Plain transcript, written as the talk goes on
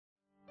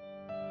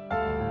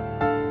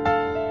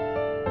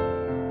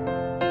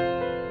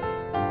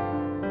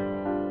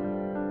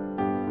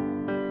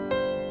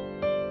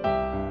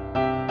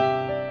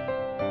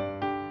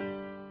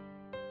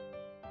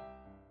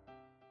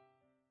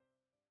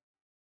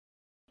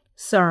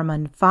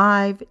Sermon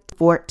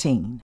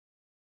 5:14.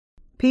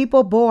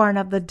 People born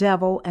of the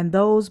devil and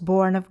those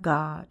born of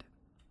God.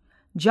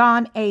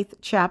 John 8th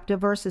chapter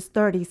verses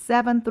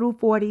 37 through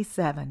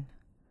 47.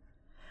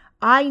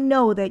 I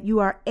know that you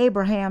are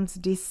Abraham's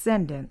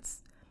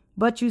descendants,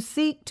 but you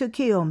seek to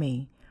kill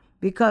me,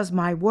 because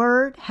my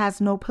word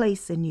has no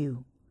place in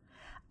you.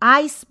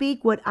 I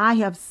speak what I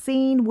have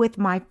seen with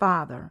my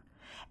father,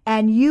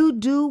 and you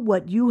do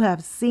what you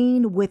have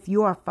seen with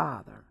your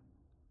father.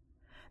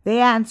 They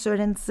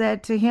answered and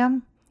said to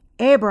him,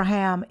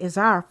 Abraham is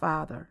our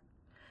father.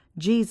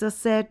 Jesus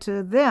said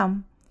to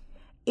them,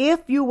 If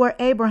you were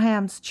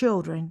Abraham's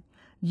children,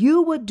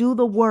 you would do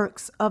the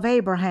works of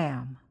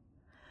Abraham.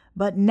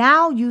 But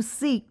now you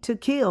seek to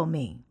kill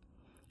me,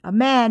 a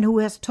man who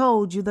has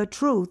told you the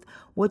truth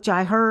which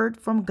I heard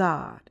from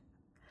God.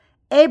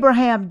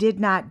 Abraham did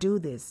not do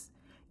this.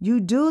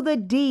 You do the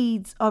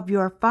deeds of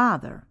your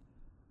father.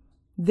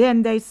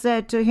 Then they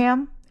said to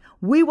him,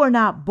 We were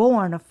not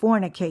born of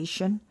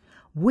fornication.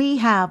 We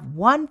have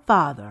one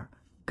Father,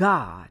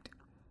 God.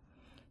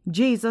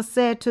 Jesus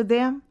said to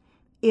them,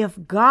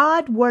 If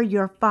God were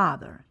your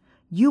Father,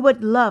 you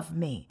would love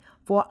me,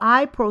 for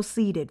I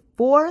proceeded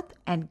forth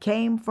and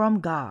came from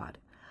God.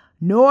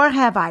 Nor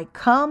have I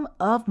come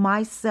of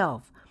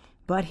myself,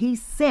 but he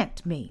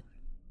sent me.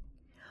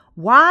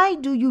 Why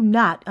do you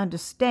not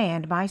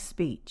understand my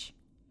speech?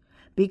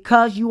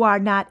 Because you are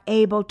not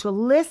able to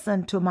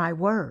listen to my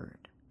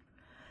word.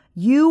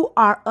 You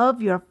are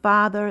of your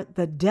father,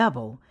 the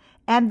devil,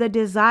 and the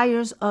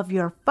desires of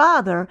your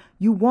father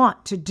you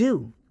want to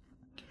do.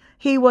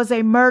 He was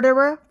a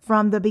murderer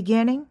from the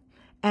beginning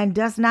and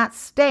does not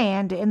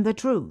stand in the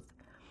truth,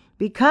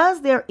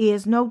 because there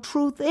is no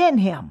truth in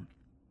him.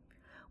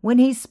 When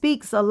he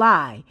speaks a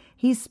lie,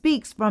 he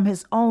speaks from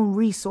his own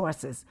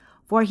resources,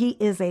 for he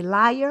is a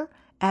liar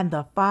and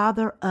the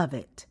father of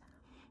it.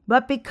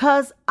 But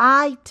because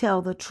I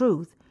tell the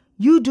truth,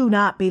 you do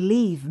not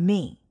believe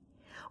me.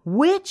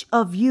 Which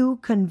of you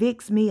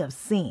convicts me of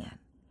sin?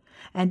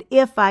 And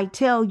if I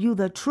tell you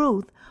the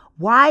truth,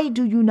 why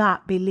do you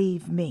not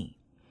believe me?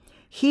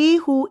 He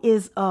who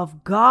is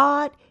of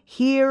God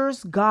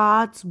hears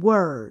God's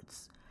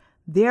words.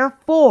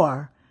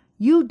 Therefore,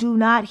 you do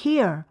not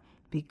hear,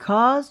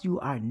 because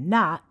you are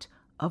not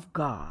of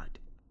God.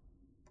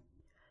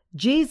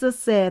 Jesus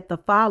said the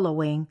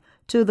following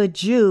to the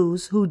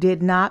Jews who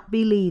did not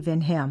believe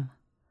in him.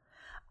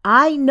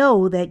 I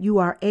know that you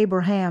are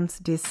Abraham's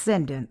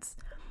descendants,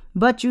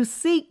 but you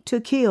seek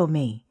to kill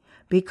me,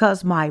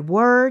 because my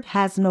word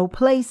has no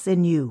place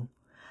in you.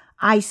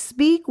 I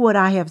speak what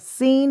I have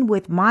seen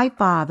with my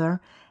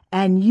father,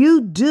 and you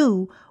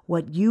do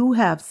what you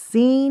have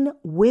seen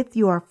with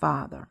your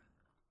father.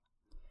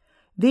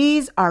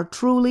 These are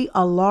truly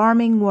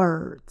alarming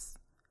words.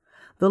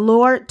 The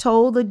Lord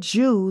told the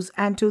Jews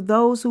and to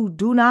those who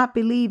do not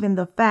believe in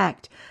the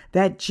fact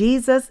that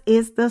Jesus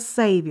is the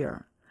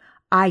Savior,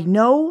 I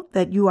know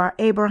that you are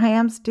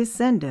Abraham's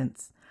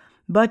descendants,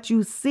 but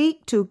you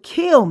seek to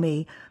kill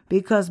me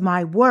because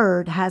my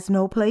word has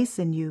no place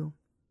in you.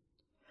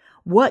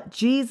 What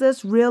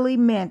Jesus really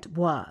meant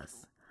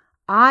was,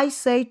 I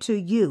say to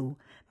you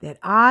that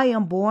I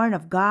am born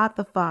of God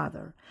the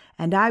Father,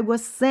 and I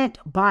was sent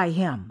by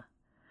him.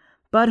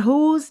 But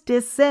whose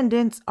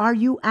descendants are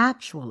you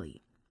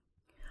actually?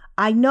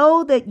 I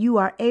know that you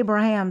are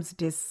Abraham's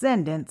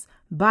descendants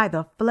by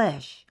the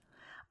flesh.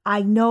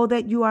 I know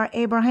that you are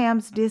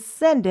Abraham's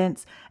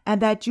descendants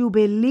and that you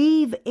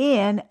believe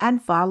in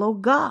and follow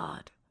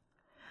God.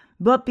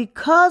 But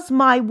because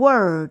my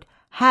word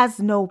has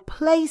no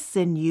place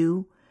in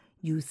you,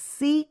 you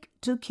seek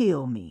to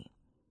kill me.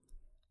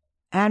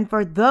 And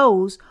for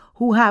those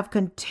who have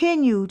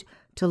continued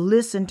to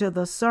listen to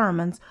the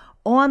sermons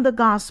on the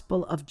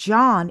Gospel of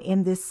John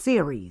in this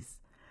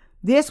series,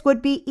 this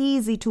would be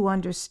easy to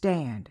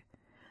understand.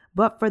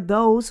 But for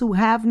those who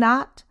have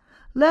not,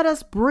 let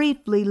us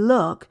briefly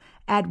look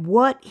at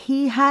what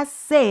he has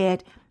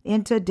said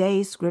in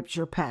today's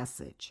scripture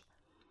passage.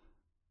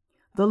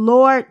 The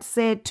Lord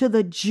said to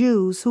the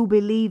Jews who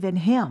believe in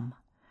him,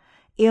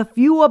 If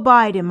you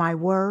abide in my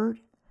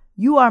word,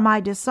 you are my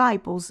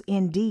disciples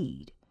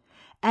indeed,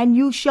 and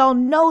you shall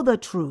know the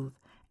truth,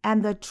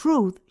 and the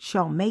truth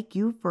shall make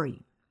you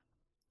free.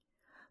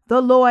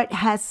 The Lord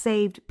has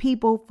saved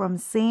people from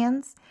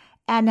sins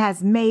and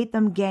has made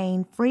them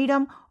gain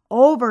freedom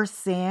over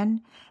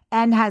sin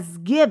and has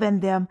given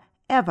them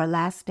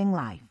everlasting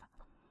life.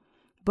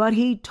 But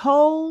he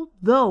told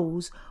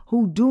those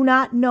who do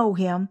not know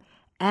him,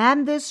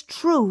 and this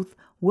truth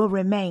will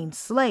remain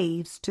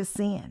slaves to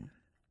sin.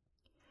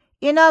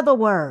 In other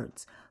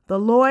words, the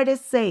Lord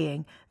is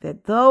saying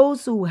that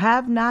those who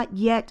have not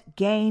yet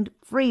gained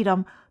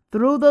freedom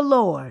through the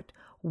Lord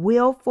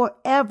will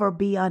forever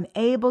be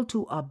unable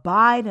to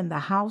abide in the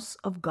house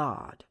of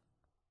God.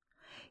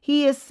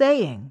 He is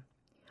saying,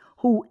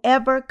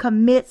 whoever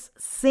commits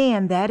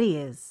sin, that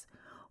is,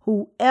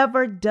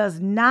 whoever does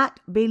not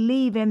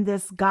believe in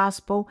this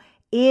gospel,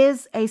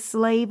 is a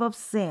slave of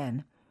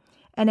sin,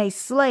 and a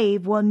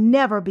slave will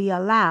never be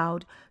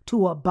allowed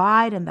to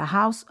abide in the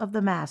house of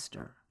the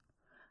master.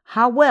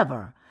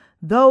 However,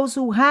 those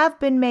who have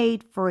been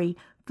made free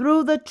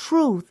through the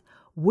truth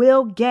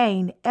will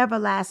gain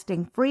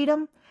everlasting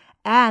freedom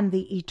and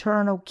the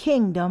eternal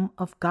kingdom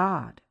of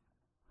God.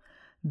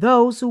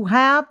 Those who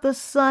have the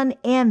Son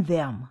in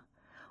them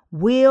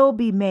will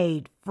be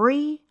made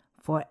free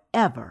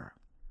forever.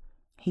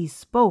 He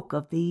spoke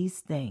of these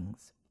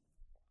things.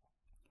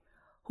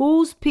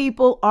 Whose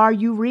people are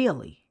you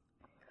really?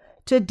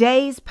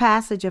 Today's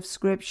passage of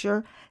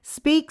Scripture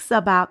speaks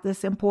about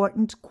this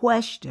important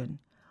question.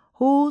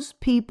 Whose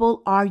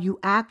people are you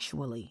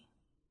actually?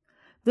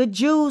 The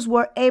Jews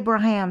were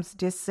Abraham's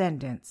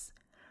descendants,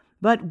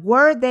 but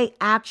were they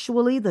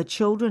actually the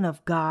children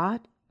of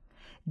God?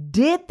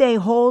 Did they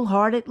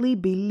wholeheartedly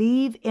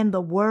believe in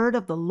the word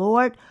of the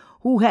Lord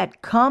who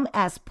had come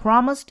as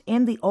promised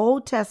in the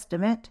Old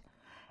Testament?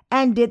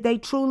 And did they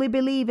truly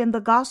believe in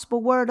the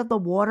gospel word of the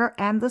water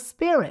and the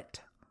Spirit?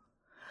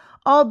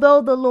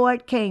 Although the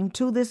Lord came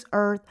to this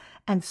earth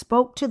and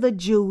spoke to the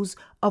Jews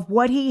of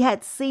what he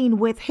had seen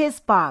with his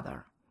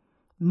Father,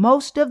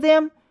 most of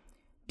them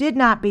did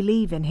not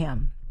believe in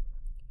him.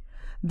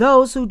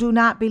 Those who do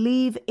not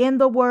believe in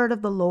the word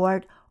of the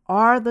Lord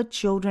are the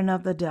children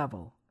of the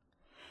devil.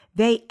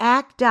 They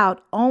act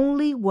out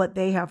only what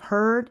they have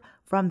heard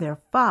from their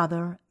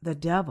father, the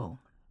devil.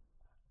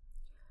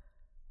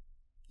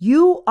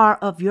 You are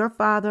of your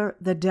father,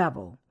 the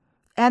devil,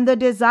 and the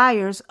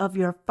desires of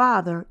your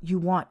father you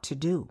want to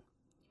do.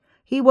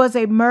 He was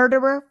a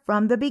murderer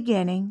from the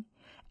beginning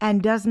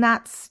and does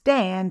not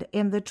stand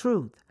in the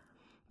truth,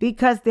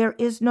 because there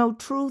is no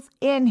truth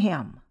in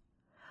him.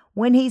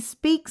 When he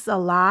speaks a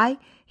lie,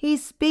 he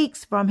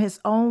speaks from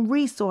his own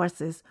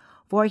resources,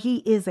 for he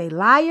is a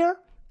liar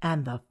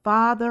and the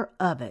father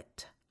of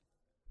it.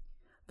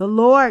 The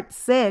Lord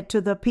said to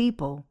the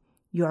people,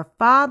 "Your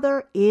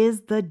father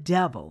is the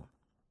devil,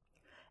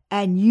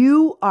 and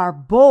you are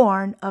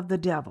born of the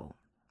devil.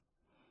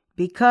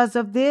 Because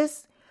of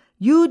this,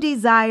 you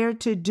desire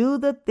to do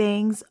the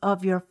things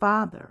of your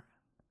father."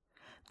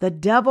 The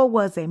devil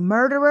was a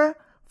murderer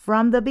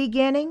from the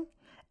beginning,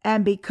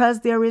 and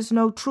because there is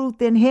no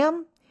truth in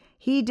him,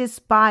 he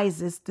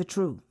despises the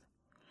truth.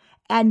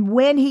 And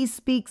when he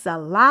speaks a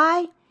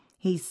lie,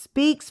 he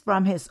speaks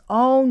from his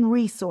own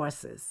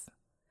resources.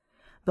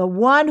 The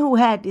one who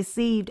had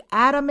deceived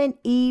Adam and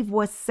Eve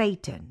was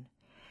Satan.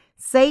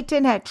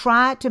 Satan had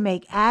tried to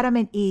make Adam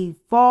and Eve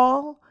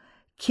fall,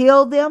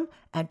 kill them,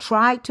 and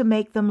tried to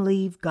make them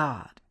leave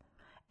God.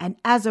 And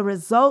as a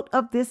result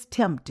of this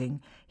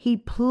tempting, he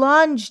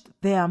plunged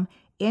them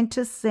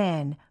into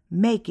sin,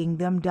 making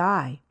them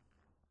die.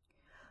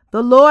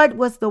 The Lord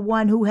was the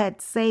one who had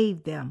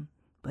saved them,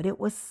 but it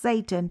was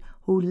Satan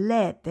who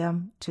led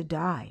them to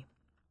die.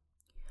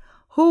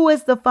 Who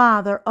is the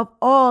father of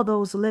all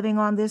those living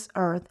on this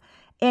earth,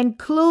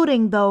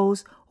 including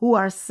those who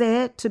are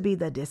said to be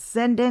the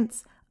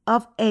descendants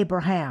of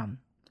Abraham?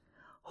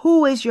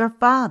 Who is your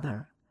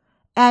father?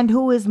 And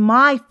who is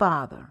my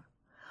father?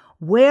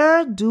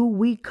 Where do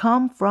we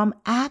come from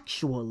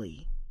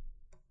actually?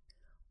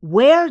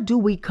 Where do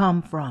we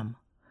come from?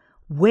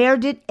 Where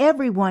did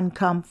everyone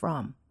come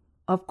from?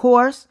 Of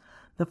course,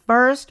 the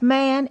first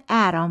man,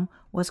 Adam,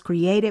 was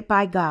created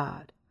by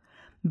God.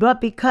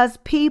 But because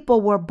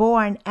people were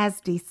born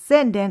as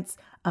descendants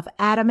of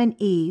Adam and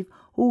Eve,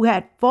 who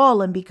had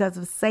fallen because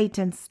of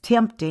Satan's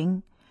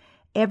tempting,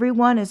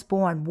 everyone is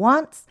born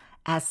once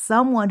as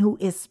someone who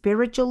is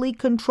spiritually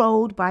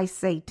controlled by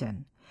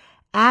Satan,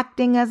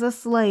 acting as a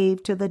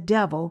slave to the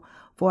devil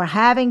for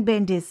having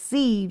been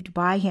deceived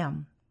by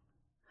him.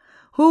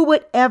 Who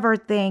would ever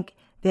think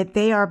that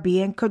they are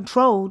being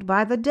controlled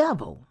by the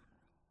devil?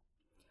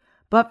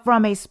 But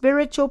from a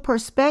spiritual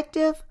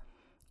perspective,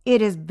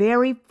 it is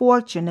very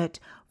fortunate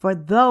for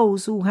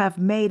those who have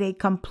made a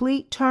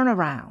complete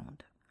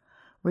turnaround,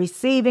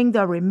 receiving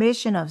the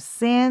remission of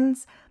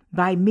sins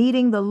by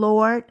meeting the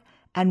Lord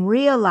and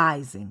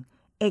realizing,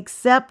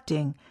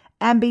 accepting,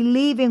 and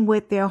believing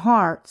with their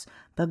hearts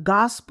the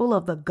gospel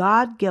of the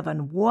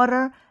God-given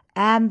water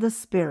and the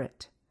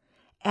Spirit,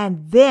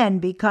 and then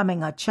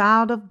becoming a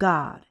child of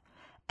God,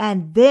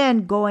 and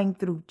then going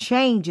through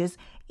changes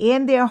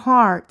in their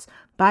hearts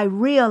by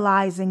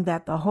realizing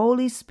that the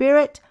Holy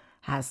Spirit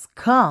has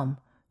come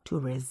to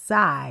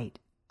reside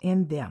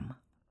in them.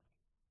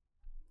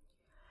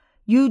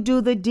 You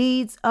do the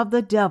deeds of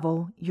the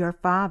devil, your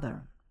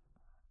father.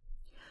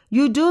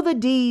 You do the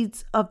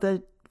deeds of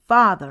the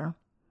father.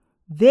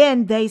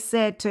 Then they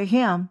said to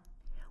him,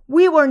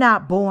 "We were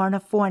not born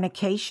of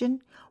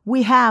fornication.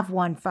 We have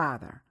one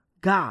Father,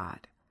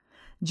 God."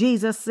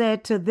 Jesus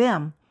said to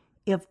them,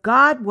 "If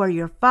God were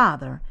your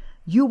father,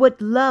 you would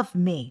love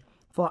me,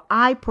 for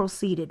I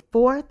proceeded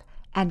forth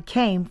and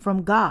came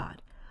from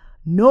God.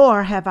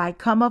 Nor have I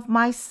come of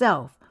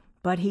myself,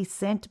 but he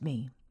sent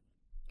me."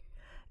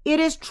 It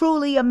is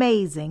truly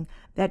amazing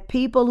that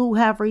people who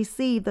have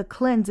received the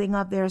cleansing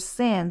of their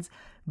sins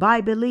by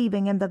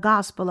believing in the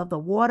gospel of the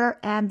water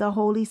and the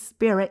Holy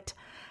Spirit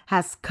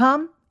has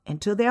come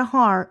into their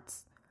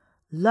hearts,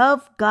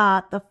 love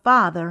God the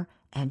Father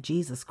and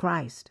Jesus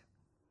Christ.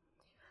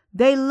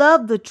 They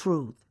love the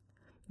truth.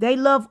 They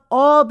love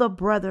all the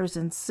brothers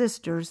and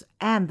sisters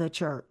and the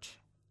church.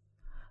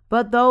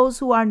 But those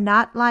who are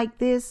not like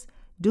this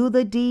do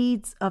the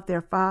deeds of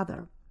their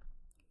father.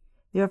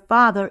 Their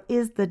father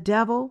is the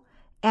devil,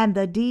 and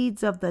the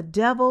deeds of the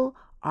devil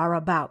are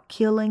about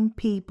killing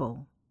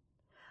people.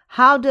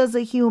 How does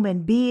a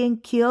human being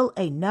kill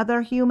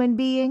another human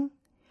being?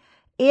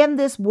 In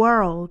this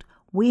world,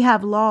 we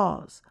have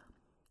laws,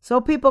 so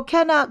people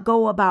cannot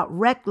go about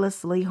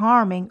recklessly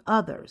harming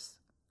others.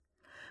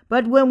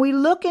 But when we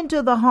look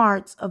into the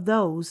hearts of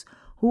those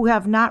who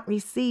have not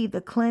received the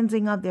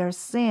cleansing of their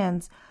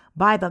sins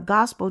by the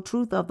gospel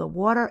truth of the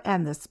water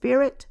and the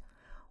Spirit,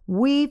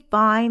 we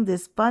find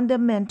this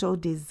fundamental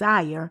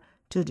desire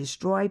to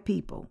destroy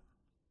people.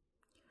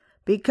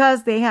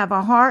 Because they have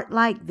a heart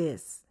like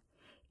this,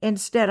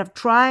 instead of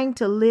trying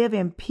to live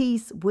in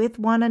peace with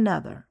one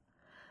another,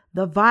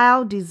 the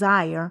vile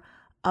desire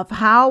of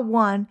how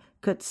one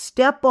could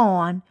step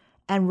on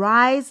and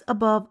rise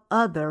above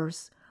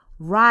others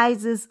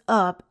rises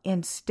up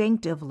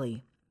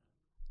instinctively.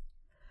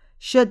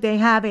 Should they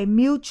have a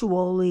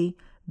mutually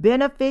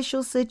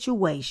beneficial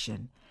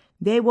situation,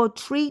 they will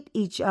treat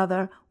each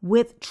other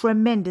with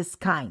tremendous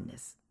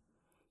kindness.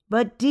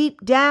 But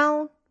deep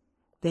down,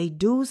 they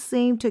do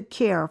seem to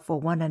care for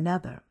one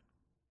another.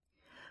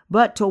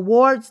 But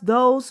towards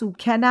those who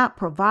cannot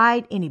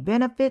provide any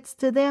benefits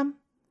to them,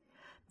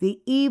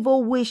 the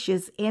evil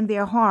wishes in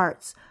their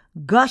hearts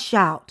gush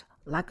out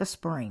like a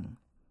spring.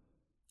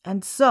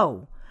 And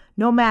so,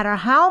 no matter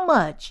how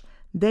much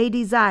they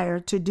desire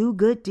to do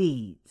good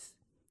deeds,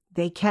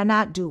 they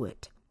cannot do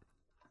it.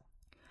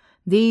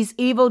 These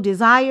evil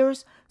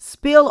desires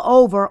spill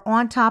over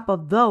on top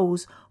of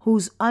those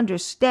whose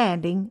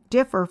understanding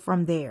differ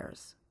from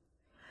theirs.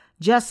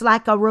 Just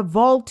like a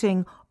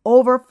revolting,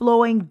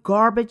 overflowing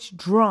garbage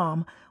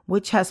drum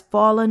which has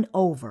fallen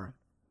over.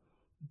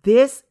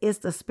 This is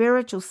the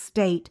spiritual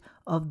state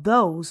of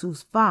those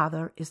whose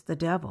father is the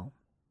devil.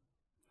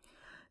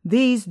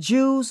 These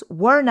Jews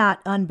were not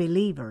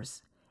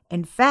unbelievers.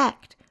 In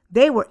fact,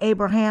 they were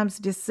Abraham's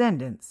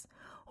descendants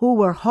who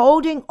were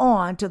holding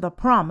on to the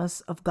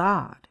promise of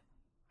God.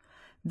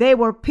 They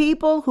were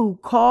people who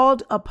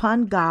called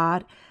upon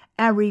God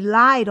and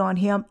relied on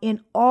him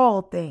in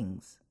all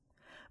things.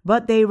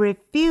 But they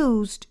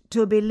refused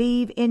to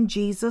believe in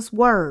Jesus'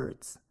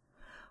 words,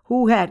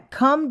 who had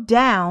come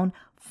down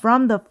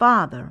from the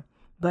Father,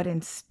 but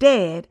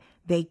instead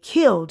they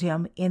killed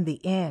him in the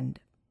end.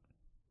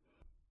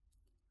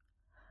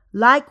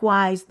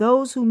 Likewise,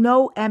 those who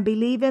know and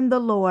believe in the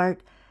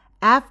Lord,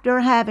 after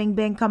having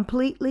been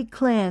completely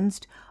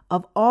cleansed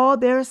of all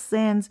their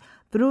sins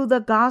through the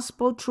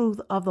gospel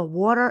truth of the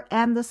water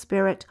and the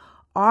Spirit,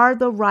 are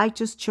the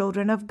righteous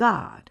children of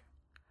God.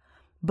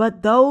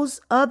 But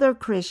those other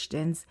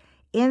Christians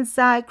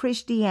inside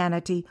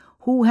Christianity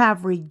who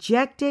have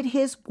rejected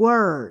his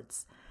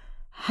words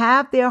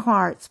have their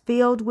hearts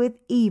filled with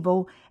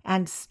evil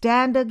and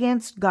stand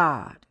against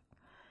God,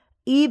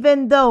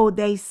 even though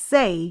they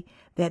say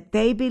that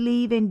they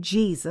believe in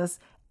Jesus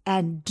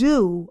and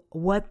do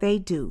what they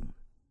do.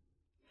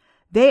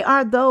 They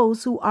are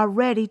those who are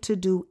ready to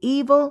do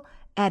evil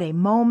at a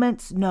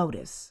moment's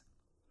notice.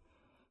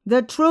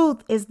 The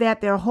truth is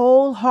that their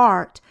whole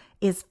heart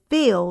is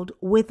filled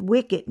with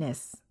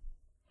wickedness.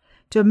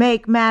 To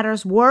make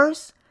matters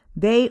worse,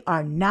 they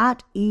are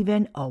not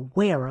even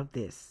aware of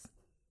this.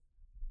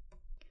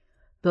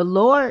 The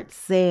Lord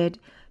said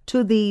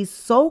to these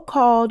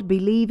so-called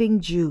believing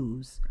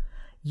Jews,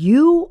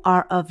 "You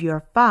are of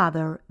your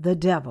father, the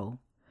devil.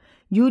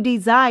 You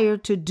desire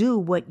to do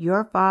what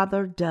your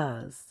father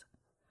does."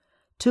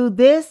 To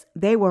this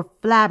they were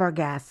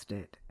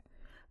flabbergasted.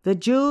 The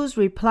Jews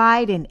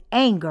replied in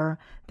anger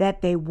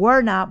that they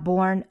were not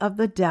born of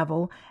the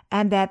devil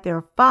and that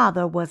their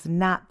father was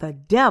not the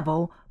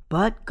devil,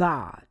 but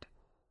God.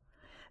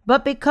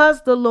 But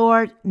because the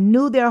Lord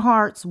knew their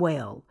hearts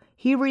well,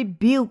 he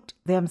rebuked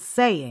them,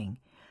 saying,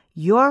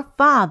 "Your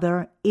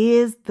father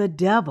is the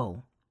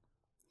devil."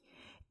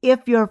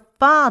 If your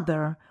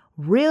father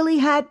really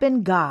had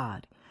been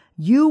God,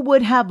 you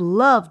would have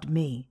loved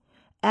me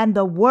and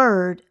the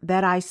word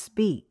that I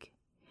speak.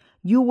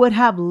 You would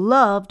have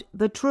loved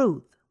the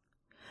truth.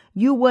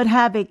 You would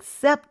have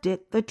accepted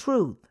the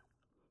truth.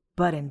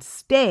 But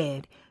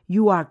instead,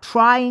 you are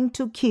trying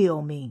to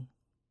kill me.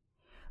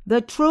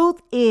 The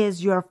truth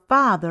is your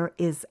father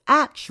is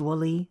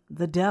actually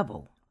the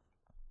devil.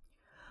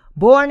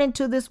 Born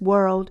into this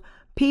world,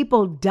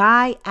 people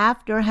die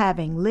after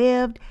having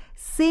lived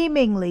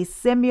seemingly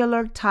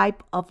similar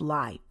type of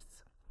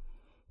lives.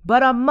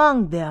 But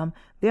among them,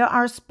 there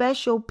are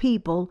special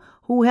people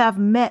who have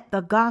met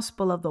the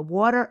gospel of the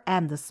water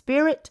and the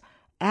Spirit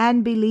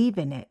and believe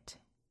in it.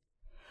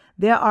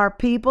 There are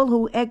people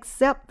who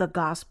accept the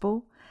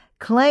gospel,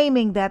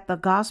 claiming that the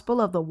gospel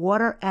of the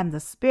water and the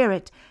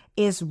Spirit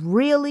is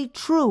really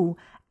true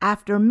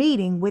after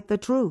meeting with the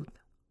truth.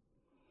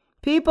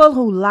 People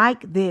who,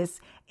 like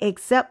this,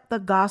 accept the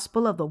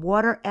gospel of the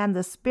water and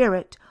the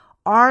Spirit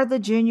are the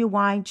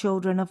genuine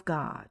children of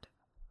God.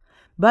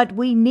 But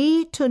we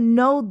need to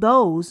know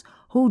those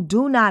who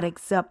do not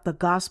accept the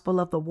gospel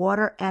of the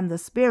water and the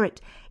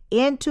Spirit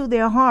into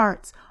their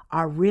hearts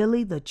are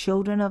really the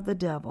children of the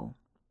devil.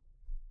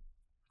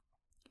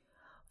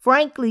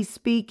 Frankly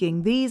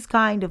speaking, these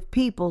kind of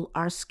people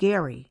are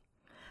scary.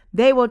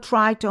 They will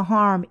try to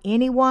harm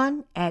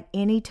anyone at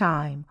any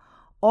time,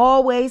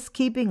 always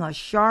keeping a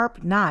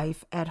sharp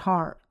knife at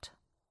heart.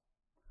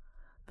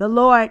 The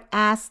Lord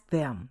asked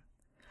them,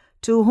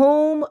 "To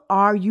whom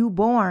are you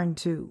born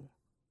to?"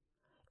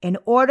 In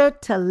order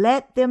to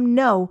let them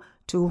know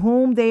to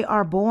whom they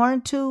are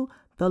born to,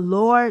 the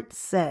Lord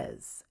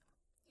says,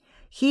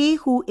 "He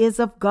who is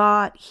of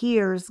God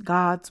hears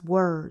God's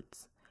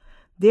words.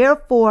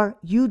 Therefore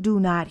you do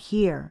not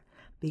hear,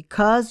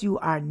 because you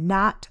are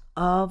not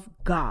of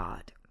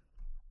God."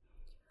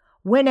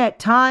 When at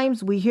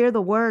times we hear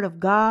the word of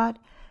God,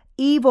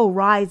 evil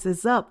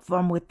rises up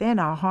from within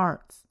our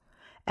hearts,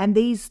 and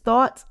these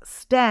thoughts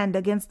stand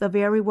against the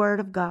very word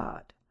of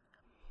God.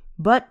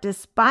 But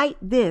despite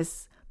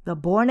this, the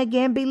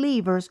born-again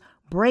believers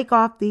break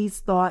off these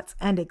thoughts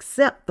and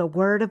accept the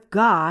word of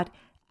God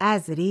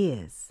as it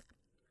is.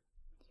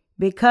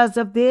 Because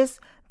of this,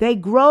 they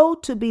grow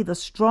to be the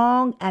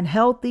strong and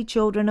healthy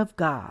children of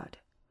God.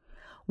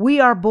 We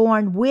are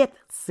born with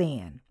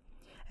sin,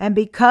 and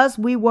because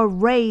we were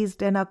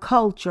raised in a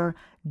culture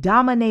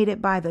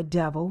dominated by the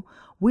devil,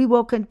 we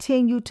will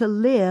continue to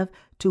live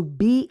to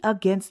be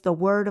against the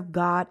word of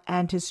God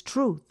and his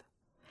truth.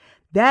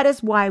 That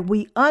is why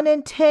we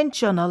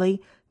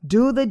unintentionally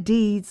do the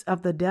deeds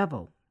of the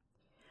devil.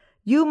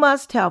 You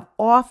must have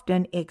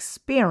often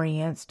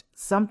experienced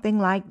something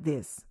like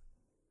this.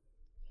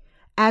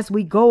 As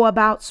we go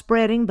about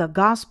spreading the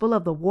gospel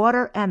of the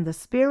water and the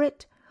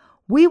Spirit,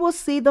 we will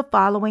see the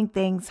following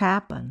things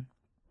happen.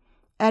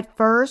 At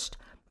first,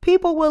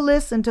 people will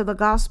listen to the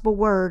gospel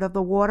word of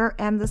the water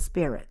and the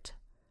Spirit.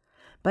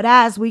 But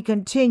as we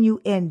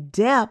continue in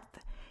depth,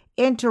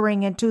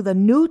 entering into the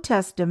New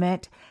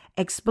Testament,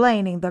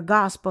 explaining the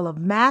gospel of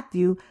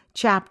Matthew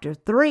chapter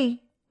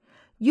 3,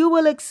 you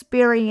will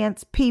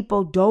experience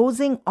people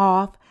dozing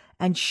off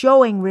and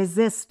showing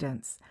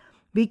resistance,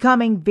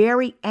 becoming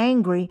very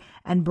angry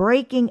and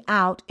breaking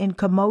out in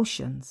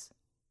commotions.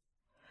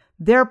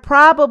 There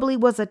probably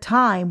was a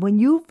time when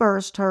you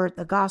first heard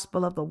the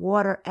gospel of the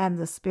water and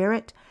the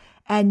Spirit,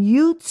 and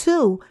you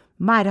too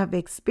might have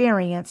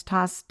experienced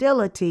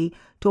hostility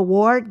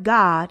toward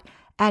God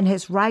and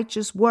his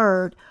righteous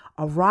word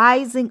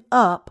arising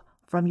up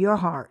from your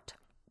heart.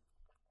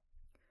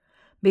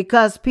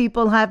 Because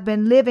people have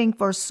been living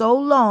for so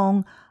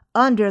long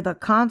under the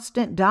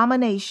constant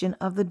domination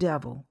of the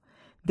devil,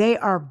 they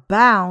are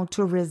bound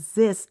to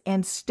resist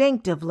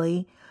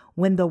instinctively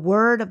when the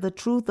word of the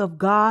truth of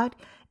God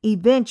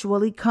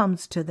eventually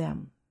comes to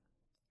them.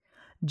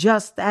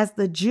 Just as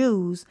the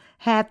Jews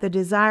had the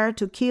desire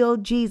to kill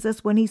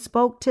Jesus when he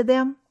spoke to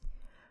them,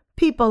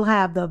 people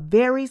have the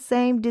very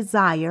same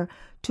desire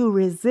to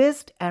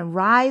resist and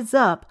rise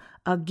up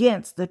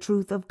against the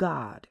truth of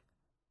God.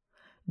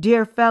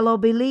 Dear fellow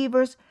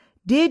believers,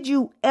 did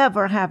you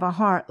ever have a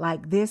heart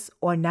like this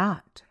or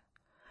not?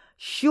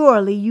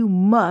 Surely you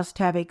must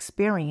have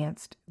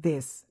experienced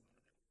this.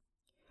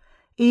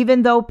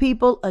 Even though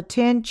people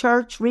attend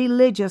church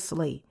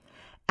religiously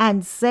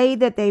and say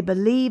that they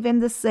believe in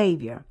the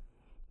Savior,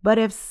 but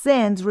if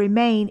sins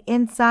remain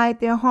inside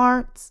their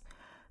hearts,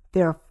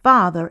 their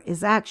father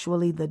is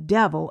actually the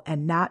devil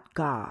and not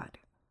God.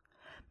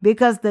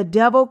 Because the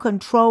devil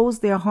controls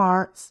their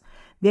hearts,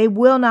 they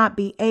will not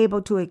be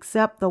able to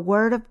accept the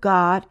word of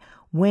God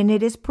when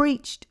it is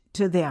preached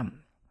to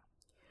them.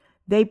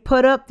 They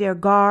put up their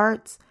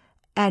guards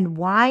and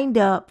wind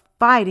up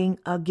fighting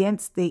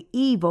against the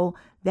evil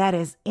that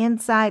is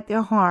inside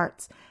their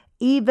hearts,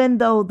 even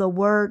though the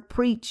word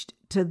preached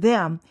to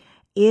them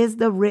is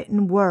the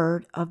written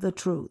word of the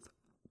truth.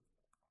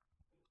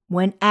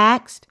 When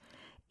asked,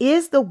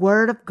 "Is the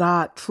word of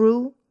God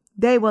true?"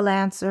 they will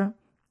answer,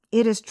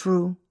 "It is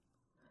true."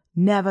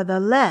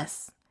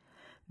 Nevertheless,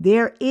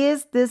 there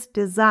is this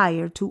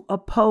desire to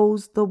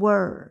oppose the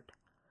word.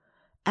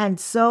 And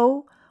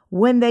so,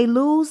 when they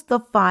lose the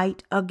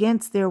fight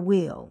against their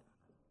will,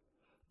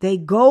 they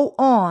go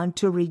on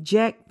to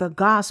reject the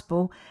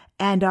gospel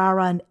and are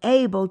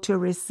unable to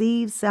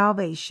receive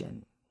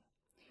salvation.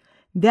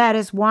 That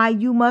is why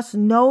you must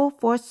know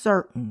for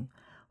certain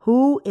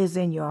who is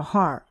in your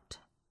heart.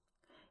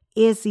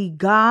 Is he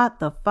God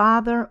the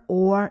Father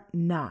or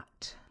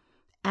not?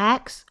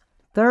 Acts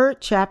 3rd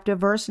chapter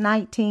verse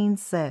 19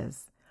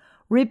 says,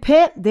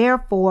 "Repent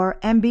therefore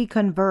and be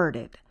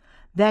converted,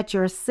 that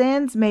your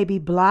sins may be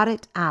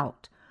blotted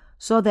out,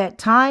 so that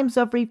times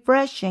of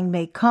refreshing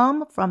may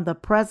come from the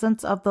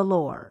presence of the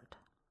Lord."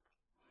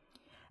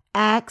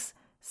 Acts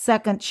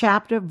 2nd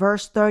chapter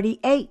verse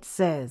 38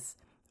 says,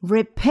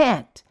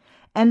 "Repent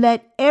and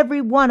let every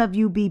one of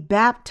you be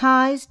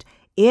baptized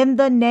in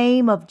the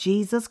name of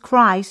Jesus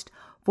Christ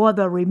for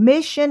the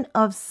remission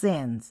of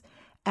sins,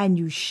 and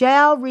you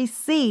shall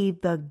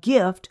receive the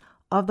gift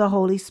of the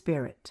Holy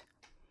Spirit."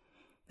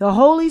 The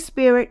Holy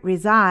Spirit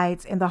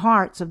resides in the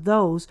hearts of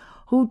those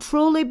who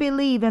truly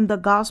believe in the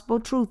gospel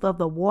truth of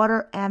the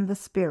water and the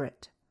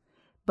Spirit.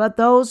 But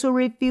those who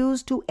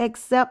refuse to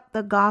accept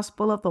the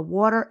gospel of the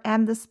water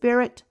and the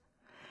Spirit,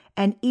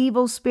 an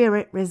evil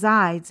spirit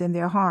resides in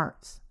their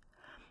hearts.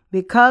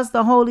 Because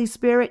the Holy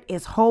Spirit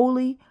is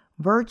holy,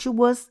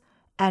 virtuous,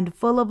 and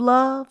full of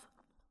love,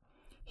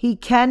 he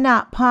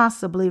cannot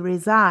possibly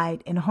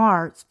reside in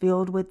hearts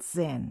filled with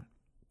sin.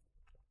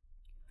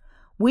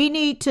 We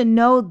need to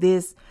know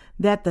this,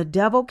 that the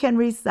devil can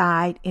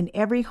reside in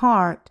every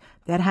heart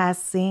that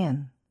has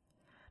sin.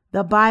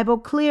 The Bible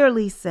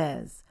clearly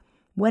says,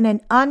 when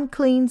an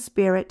unclean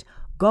spirit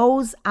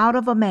goes out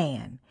of a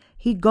man,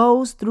 he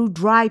goes through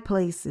dry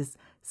places,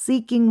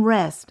 seeking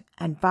rest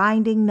and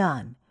finding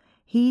none.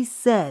 He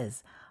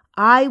says,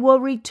 I will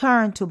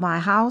return to my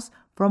house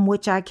from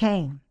which I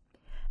came.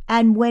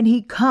 And when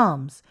he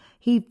comes,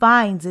 he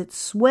finds it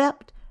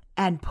swept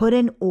and put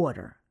in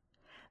order.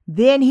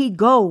 Then he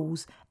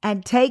goes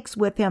and takes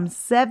with him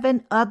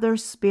 7 other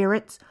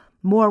spirits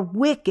more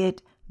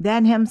wicked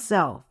than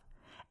himself,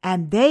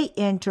 and they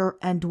enter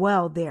and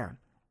dwell there.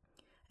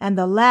 And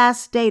the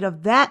last state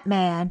of that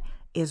man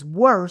is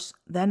worse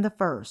than the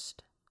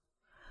first.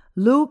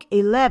 Luke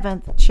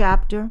 11th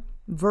chapter,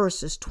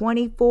 verses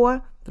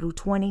 24 through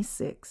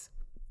 26.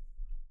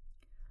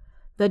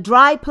 The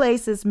dry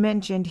places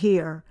mentioned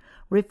here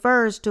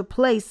refers to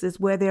places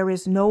where there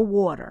is no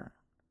water.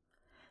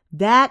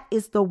 That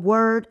is the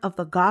word of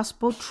the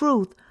gospel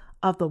truth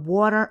of the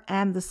water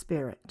and the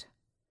Spirit.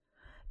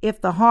 If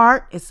the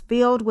heart is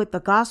filled with the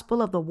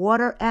gospel of the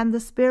water and the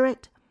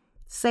Spirit,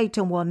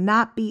 Satan will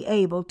not be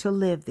able to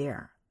live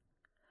there.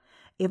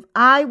 If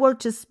I were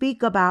to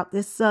speak about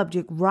this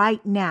subject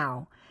right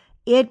now,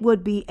 it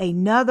would be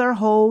another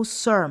whole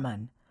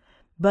sermon.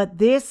 But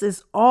this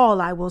is all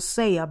I will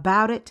say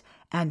about it,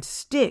 and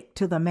stick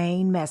to the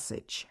main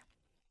message.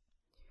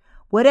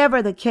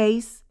 Whatever the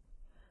case,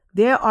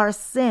 there are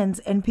sins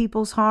in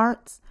people's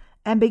hearts,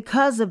 and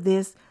because of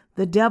this,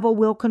 the devil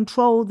will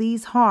control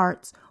these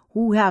hearts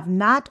who have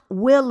not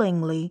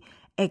willingly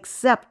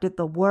accepted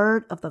the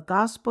word of the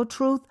gospel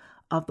truth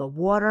of the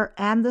water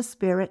and the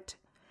Spirit,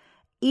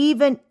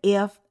 even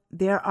if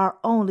there are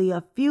only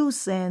a few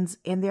sins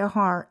in their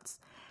hearts,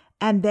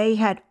 and they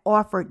had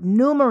offered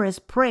numerous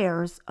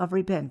prayers of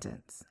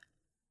repentance.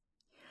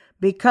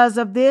 Because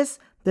of this,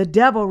 the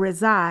devil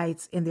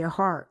resides in their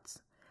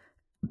hearts,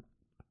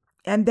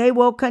 and they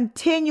will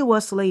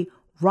continuously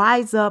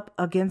rise up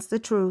against the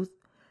truth,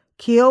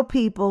 kill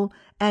people,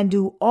 and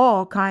do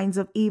all kinds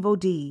of evil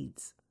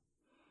deeds.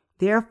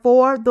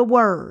 Therefore, the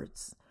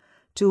words,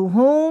 "To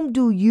whom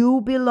do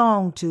you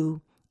belong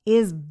to?"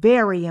 is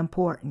very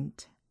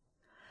important.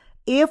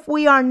 If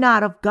we are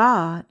not of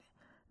God,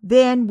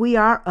 then we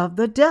are of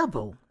the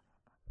devil.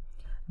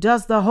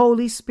 Does the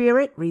Holy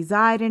Spirit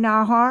reside in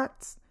our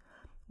hearts?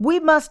 We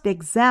must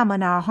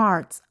examine our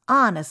hearts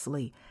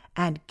honestly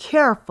and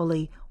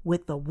carefully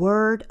with the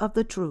word of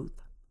the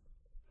truth.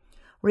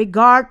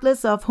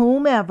 Regardless of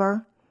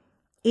whomever,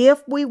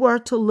 if we were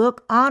to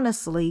look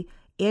honestly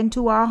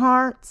into our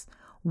hearts,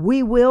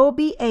 we will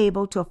be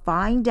able to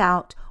find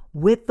out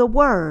with the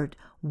word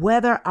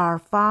whether our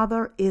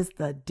father is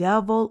the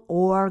devil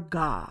or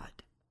God.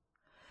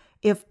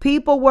 If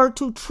people were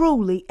to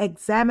truly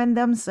examine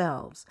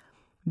themselves,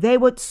 they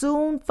would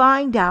soon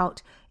find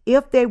out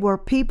if they were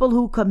people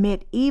who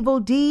commit evil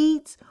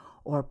deeds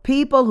or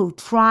people who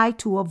try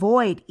to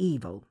avoid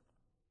evil.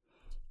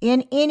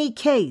 In any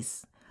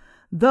case,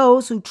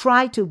 those who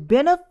try to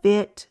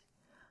benefit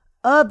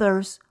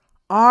others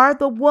are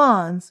the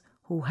ones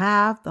who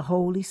have the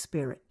Holy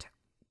Spirit.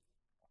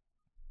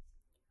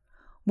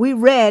 We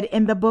read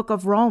in the book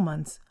of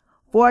Romans,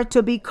 "For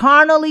to be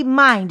carnally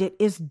minded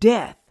is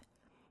death,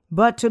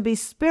 but to be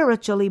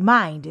spiritually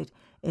minded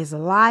is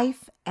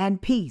life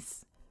and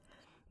peace."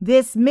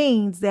 This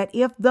means that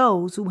if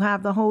those who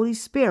have the Holy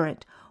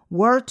Spirit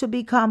were to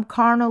become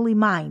carnally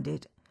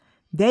minded,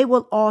 they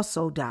will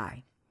also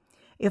die.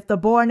 If the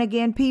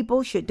born-again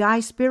people should die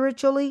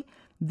spiritually,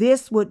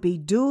 this would be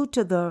due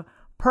to the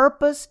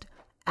purposed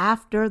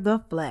after the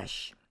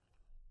flesh.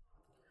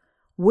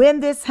 When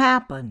this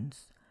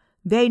happens,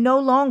 they no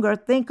longer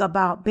think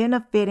about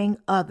benefiting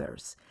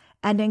others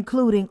and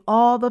including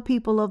all the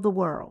people of the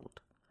world.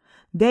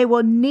 They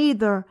will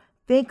neither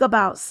think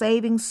about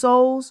saving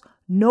souls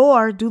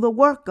nor do the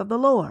work of the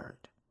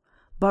Lord,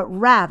 but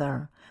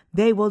rather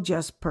they will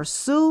just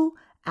pursue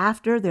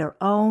after their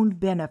own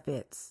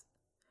benefits.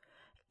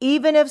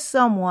 Even if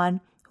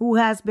someone who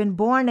has been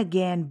born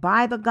again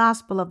by the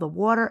gospel of the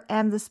water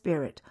and the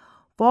Spirit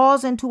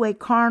falls into a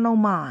carnal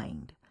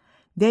mind,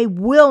 they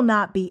will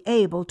not be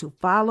able to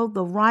follow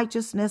the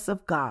righteousness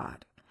of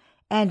God,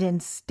 and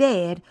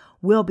instead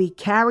will be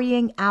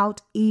carrying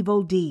out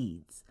evil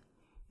deeds.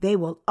 They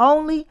will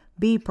only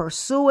be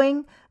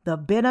pursuing the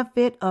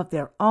benefit of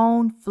their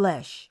own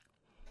flesh.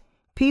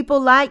 People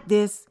like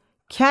this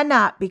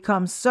cannot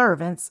become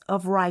servants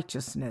of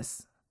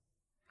righteousness.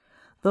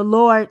 The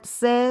Lord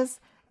says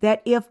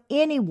that if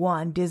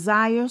anyone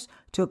desires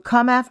to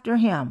come after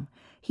him,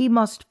 he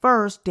must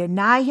first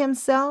deny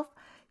himself,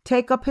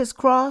 take up his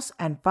cross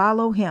and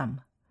follow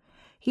him.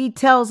 He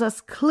tells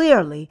us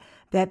clearly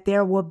that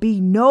there will be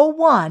no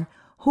one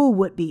who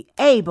would be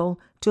able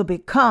to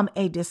become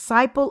a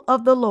disciple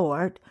of the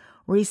Lord,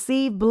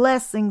 receive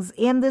blessings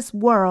in this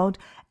world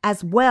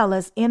as well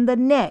as in the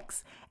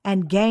next,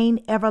 and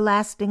gain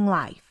everlasting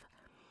life,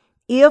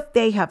 if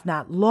they have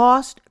not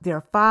lost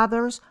their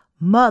fathers,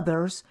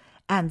 mothers,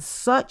 and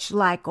such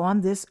like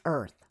on this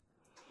earth.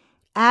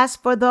 As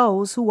for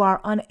those who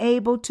are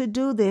unable to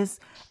do this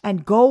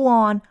and go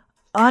on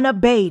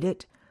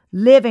unabated,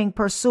 living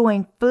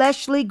pursuing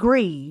fleshly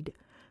greed,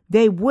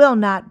 they will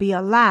not be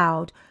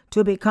allowed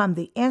to become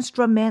the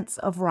instruments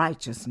of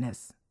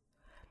righteousness.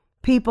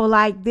 People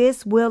like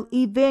this will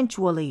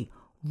eventually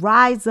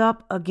rise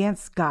up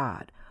against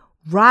God,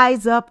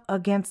 rise up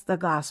against the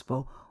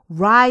gospel,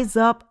 rise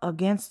up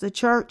against the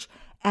church,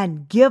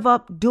 and give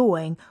up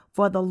doing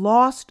for the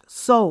lost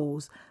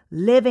souls,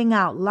 living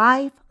out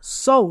life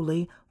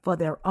solely for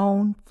their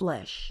own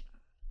flesh.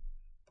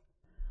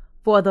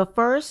 For the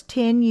first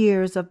 10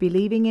 years of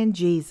believing in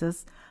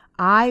Jesus,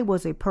 I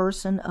was a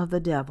person of the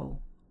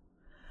devil.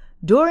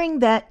 During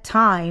that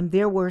time,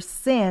 there were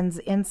sins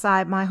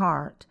inside my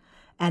heart,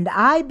 and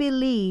I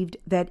believed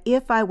that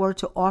if I were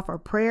to offer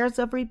prayers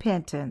of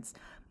repentance,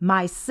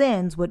 my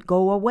sins would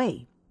go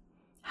away.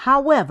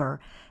 However,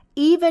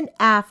 even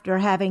after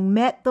having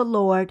met the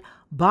Lord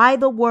by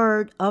the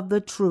word of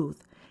the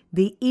truth,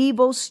 the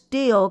evil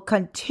still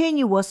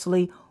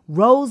continuously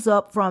rose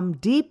up from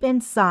deep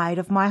inside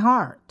of my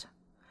heart.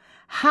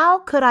 How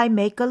could I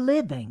make a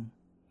living?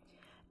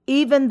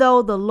 Even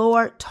though the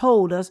Lord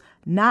told us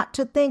not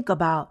to think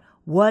about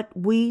what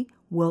we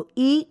will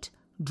eat,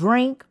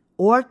 drink,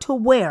 or to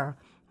wear,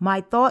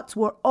 my thoughts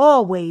were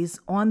always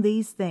on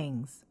these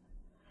things.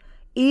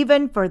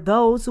 Even for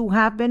those who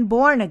have been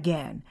born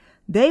again,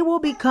 they will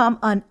become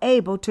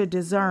unable to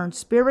discern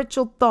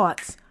spiritual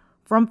thoughts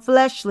from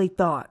fleshly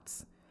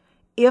thoughts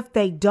if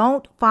they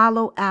don't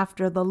follow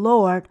after the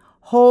Lord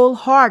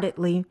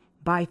wholeheartedly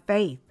by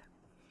faith.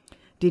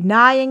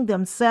 Denying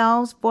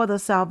themselves for the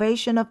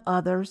salvation of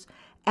others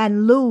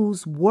and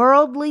lose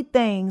worldly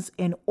things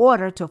in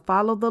order to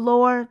follow the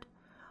Lord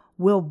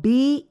will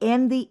be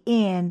in the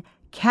end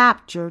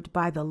captured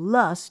by the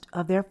lust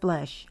of their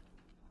flesh.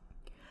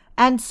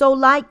 And so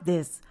like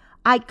this,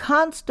 I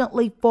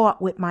constantly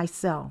fought with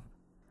myself.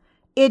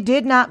 It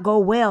did not go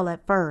well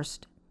at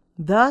first.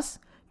 Thus,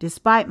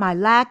 despite my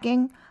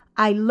lacking,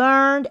 I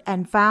learned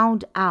and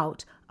found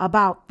out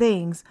about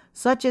things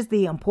such as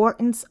the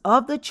importance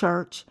of the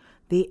church,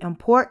 the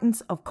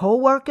importance of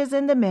co-workers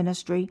in the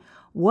ministry,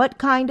 what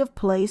kind of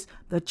place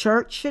the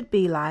church should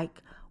be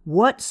like,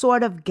 what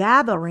sort of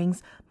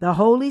gatherings the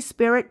Holy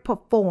Spirit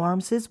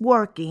performs his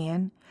work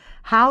in,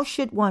 how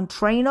should one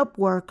train up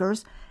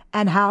workers,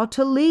 and how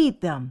to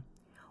lead them,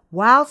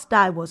 whilst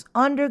I was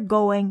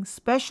undergoing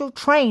special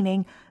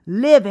training,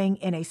 living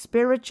in a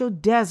spiritual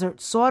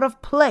desert sort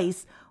of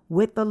place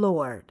with the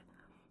Lord.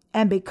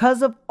 And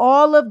because of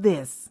all of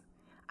this,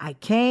 I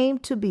came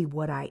to be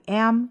what I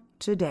am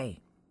today.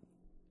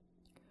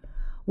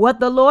 What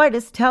the Lord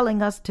is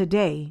telling us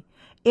today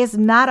is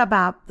not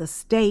about the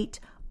state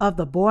of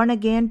the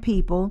born-again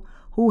people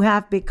who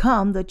have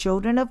become the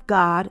children of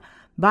God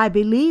by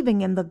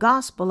believing in the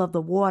gospel of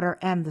the water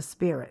and the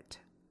Spirit.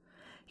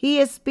 He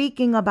is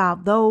speaking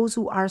about those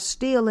who are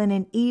still in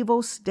an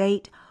evil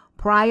state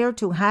prior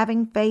to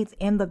having faith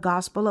in the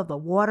gospel of the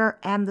water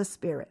and the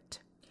Spirit.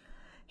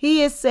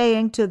 He is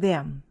saying to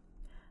them,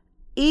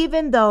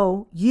 even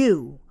though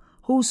you,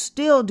 who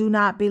still do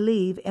not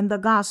believe in the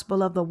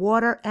gospel of the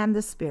water and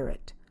the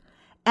Spirit,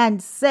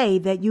 and say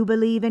that you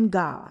believe in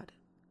God,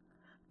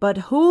 but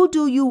who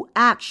do you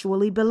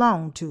actually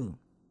belong to?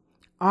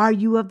 Are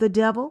you of the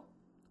devil,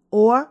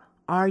 or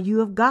are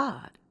you of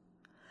God?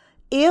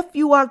 If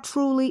you are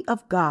truly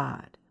of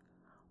God,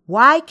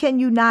 why can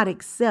you not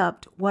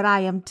accept what I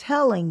am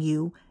telling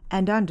you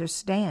and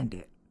understand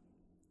it?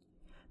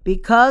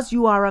 Because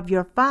you are of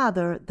your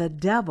father, the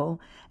devil,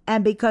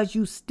 and because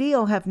you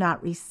still have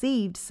not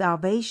received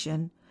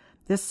salvation,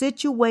 the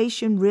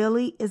situation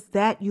really is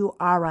that you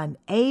are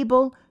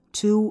unable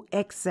to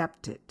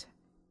accept it.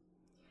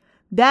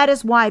 That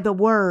is why the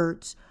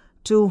words,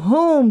 "To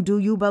whom do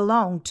you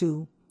belong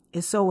to?"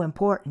 is so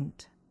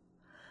important.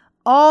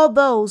 All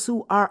those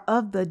who are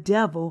of the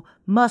devil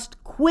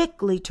must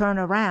quickly turn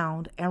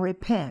around and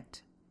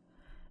repent.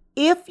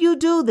 If you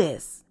do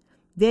this,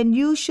 then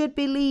you should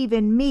believe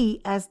in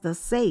me as the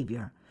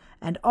Savior,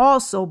 and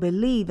also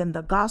believe in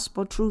the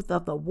gospel truth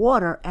of the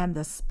water and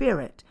the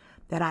Spirit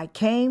that I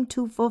came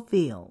to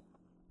fulfill.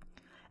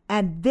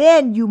 And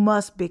then you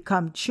must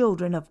become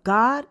children of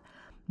God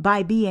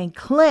by being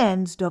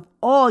cleansed of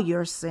all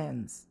your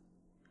sins.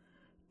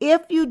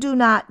 If you do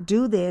not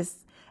do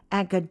this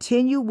and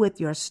continue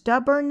with your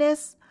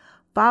stubbornness,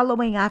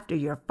 following after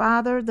your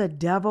father, the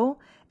devil,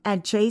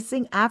 and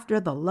chasing after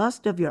the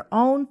lust of your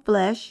own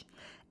flesh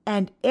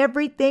and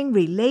everything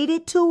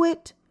related to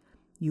it,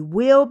 you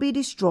will be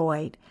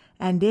destroyed,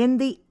 and in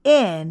the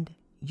end,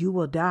 you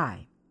will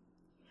die.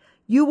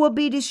 You will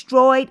be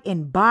destroyed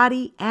in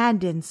body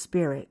and in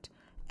spirit,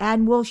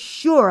 and will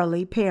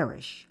surely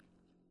perish.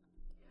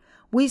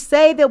 We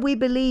say that we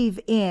believe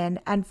in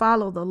and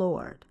follow the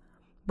Lord,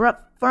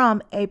 but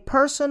from a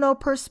personal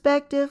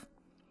perspective,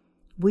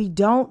 we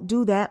don't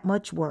do that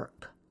much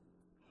work.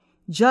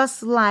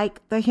 Just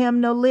like the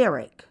hymnal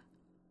lyric,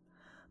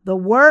 the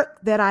work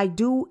that I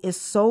do is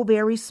so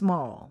very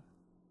small.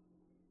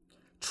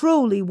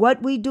 Truly,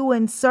 what we do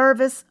in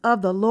service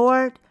of the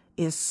Lord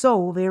is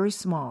so very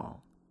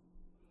small.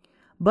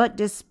 But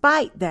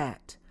despite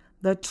that,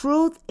 the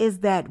truth is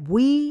that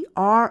we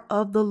are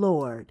of the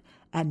Lord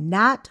and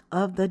not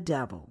of the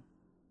devil.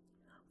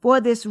 For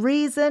this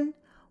reason,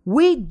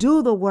 we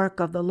do the work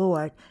of the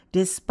Lord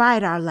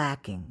despite our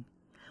lacking.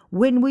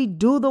 When we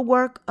do the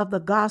work of the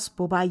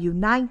gospel by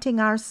uniting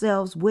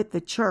ourselves with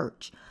the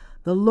church,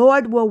 the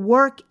Lord will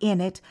work in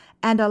it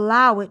and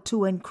allow it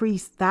to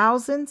increase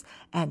thousands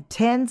and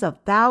tens of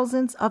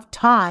thousands of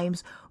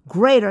times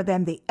greater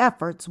than the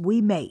efforts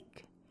we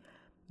make.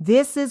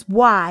 This is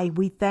why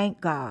we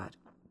thank God.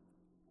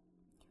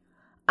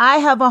 I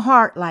have a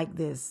heart like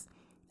this.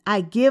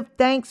 I give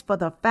thanks for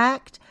the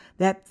fact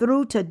that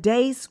through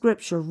today's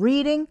scripture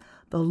reading,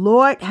 the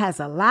Lord has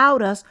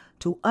allowed us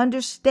to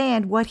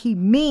understand what He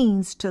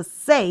means to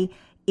say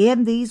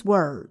in these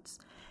words,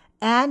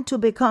 and to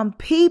become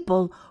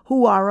people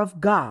who are of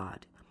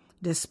God,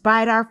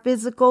 despite our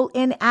physical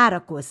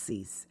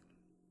inadequacies.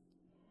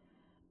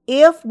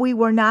 If we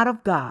were not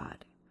of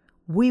God,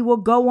 we will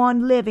go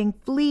on living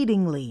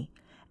fleetingly,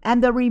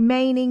 and the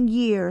remaining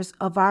years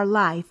of our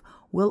life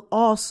will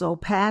also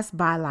pass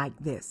by like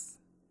this.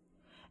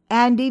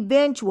 And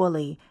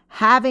eventually,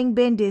 having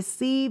been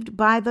deceived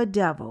by the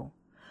devil,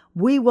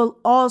 we will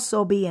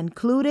also be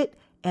included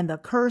in the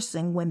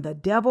cursing when the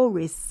devil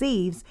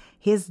receives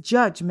his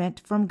judgment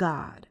from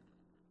God.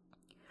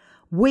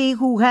 We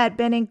who had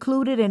been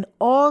included in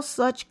all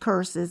such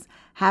curses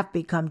have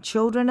become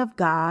children of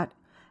God,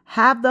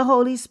 have the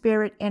Holy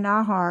Spirit in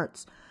our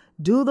hearts,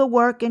 do the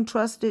work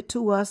entrusted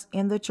to us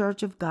in the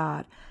church of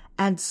God,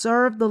 and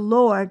serve the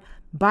Lord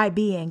by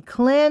being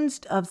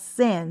cleansed of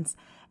sins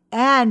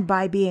and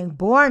by being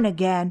born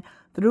again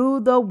through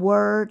the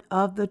word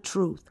of the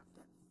truth.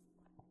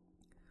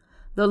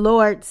 The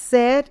Lord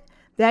said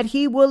that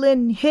He will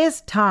in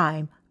His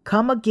time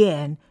come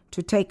again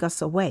to take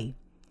us away.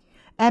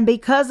 And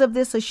because of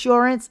this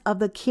assurance of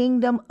the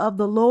kingdom of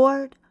the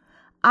Lord,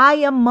 I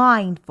am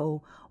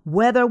mindful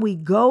whether we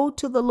go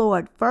to the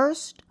Lord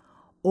first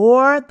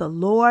or the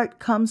Lord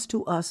comes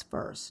to us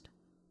first.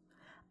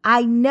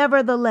 I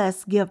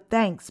nevertheless give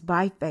thanks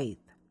by faith.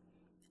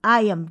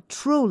 I am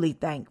truly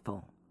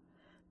thankful.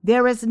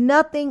 There is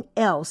nothing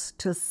else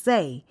to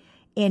say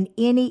in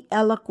any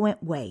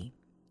eloquent way.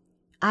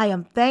 I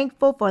am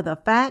thankful for the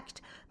fact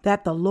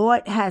that the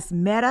Lord has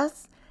met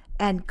us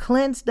and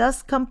cleansed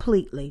us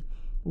completely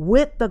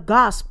with the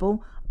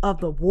gospel of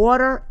the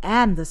water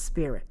and the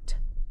Spirit.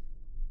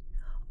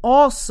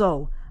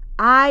 Also,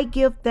 I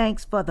give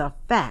thanks for the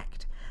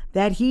fact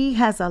that He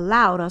has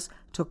allowed us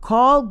to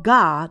call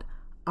God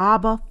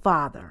Abba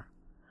Father,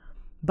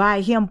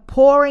 by Him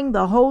pouring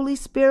the Holy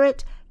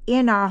Spirit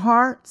in our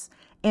hearts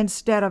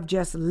instead of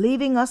just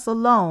leaving us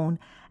alone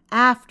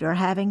after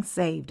having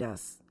saved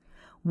us.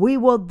 We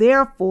will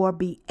therefore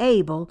be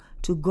able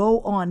to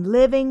go on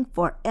living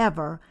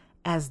forever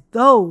as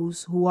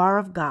those who are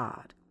of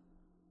God.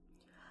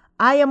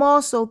 I am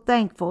also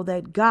thankful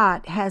that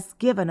God has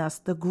given us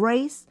the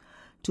grace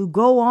to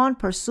go on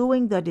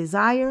pursuing the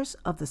desires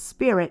of the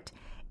Spirit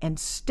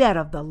instead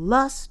of the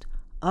lust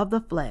of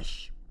the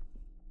flesh.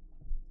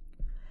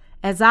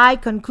 As I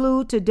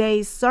conclude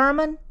today's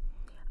sermon,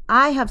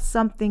 I have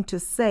something to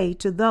say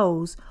to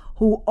those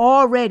who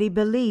already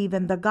believe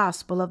in the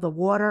gospel of the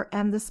water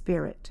and the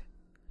Spirit.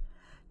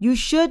 You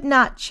should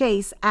not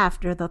chase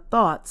after the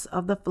thoughts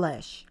of the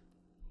flesh.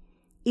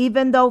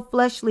 Even though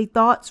fleshly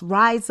thoughts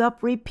rise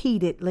up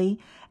repeatedly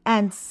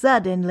and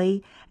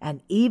suddenly,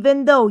 and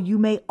even though you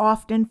may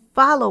often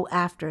follow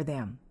after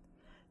them,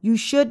 you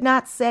should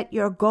not set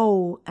your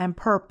goal and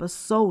purpose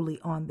solely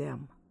on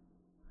them.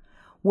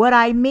 What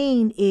I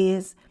mean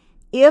is,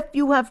 if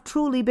you have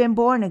truly been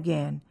born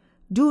again,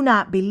 do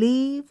not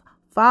believe,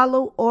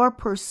 follow, or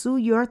pursue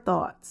your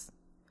thoughts.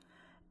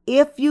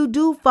 If you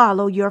do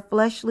follow your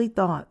fleshly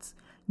thoughts,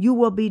 you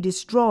will be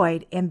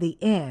destroyed in the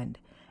end.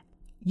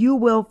 You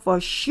will for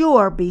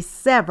sure be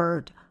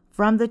severed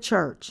from the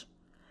church,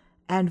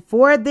 and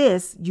for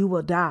this you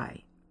will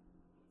die.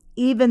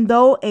 Even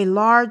though a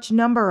large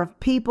number of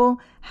people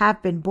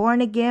have been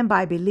born again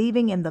by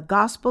believing in the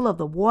gospel of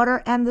the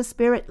water and the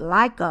Spirit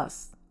like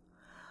us,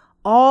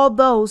 all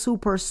those who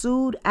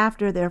pursued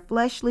after their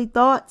fleshly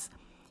thoughts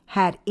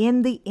had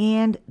in the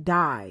end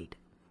died.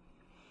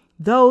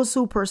 Those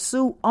who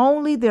pursue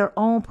only their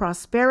own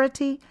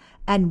prosperity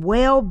and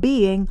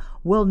well-being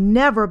will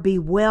never be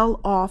well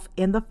off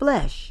in the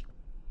flesh,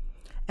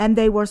 and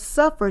they will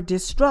suffer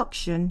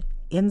destruction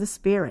in the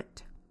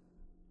spirit.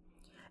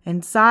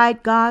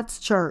 Inside God's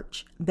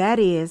church, that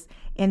is,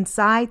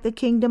 inside the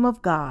kingdom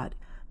of God,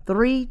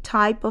 three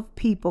types of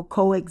people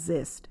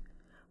coexist.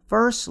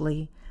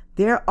 Firstly,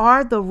 There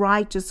are the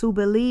righteous who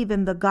believe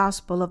in the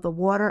gospel of the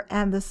water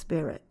and the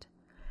Spirit.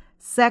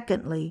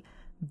 Secondly,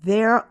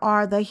 there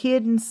are the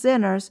hidden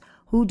sinners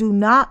who do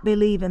not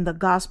believe in the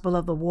gospel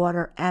of the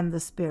water and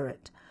the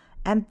Spirit.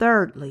 And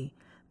thirdly,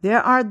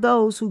 there are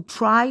those who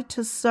try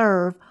to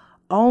serve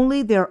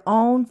only their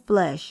own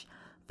flesh,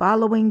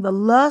 following the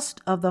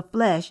lust of the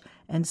flesh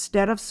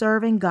instead of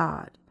serving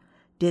God,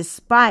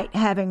 despite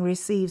having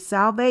received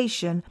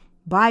salvation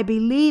by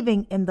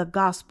believing in the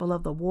gospel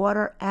of the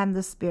water and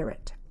the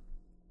Spirit.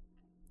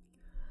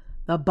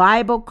 The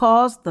Bible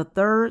calls the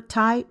third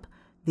type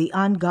the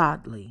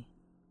ungodly.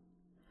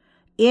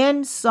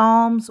 In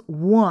Psalms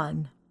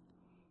 1,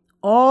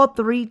 all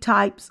three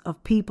types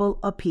of people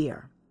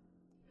appear.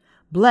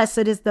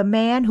 Blessed is the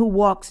man who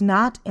walks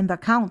not in the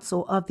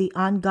counsel of the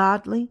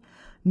ungodly,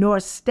 nor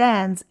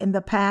stands in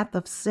the path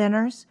of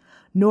sinners,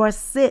 nor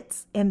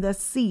sits in the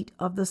seat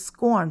of the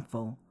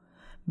scornful.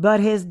 But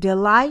his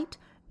delight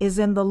is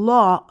in the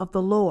law of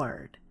the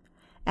Lord,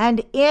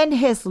 and in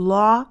his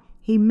law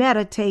he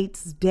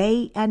meditates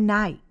day and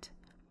night.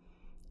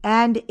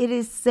 And it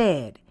is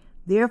said,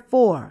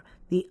 therefore,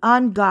 the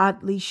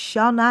ungodly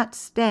shall not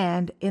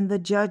stand in the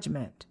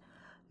judgment,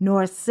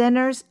 nor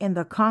sinners in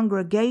the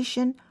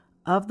congregation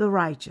of the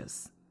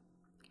righteous.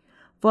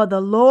 For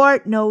the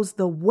Lord knows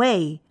the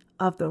way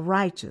of the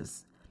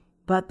righteous,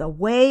 but the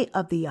way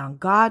of the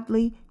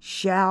ungodly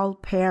shall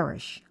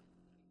perish.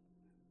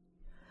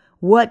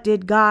 What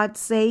did God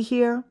say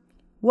here?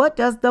 What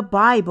does the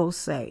Bible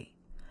say?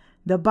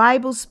 The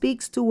Bible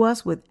speaks to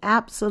us with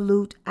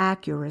absolute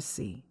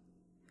accuracy.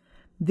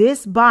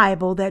 This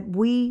Bible that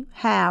we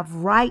have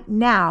right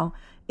now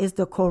is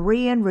the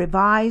Korean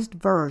Revised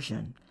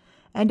Version,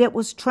 and it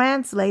was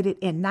translated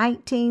in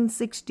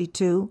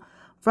 1962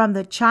 from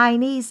the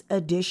Chinese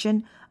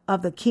edition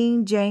of the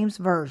King James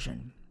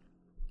Version.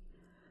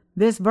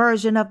 This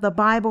version of the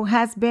Bible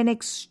has been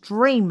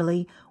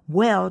extremely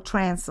well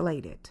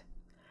translated.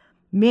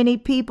 Many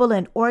people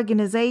and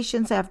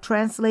organizations have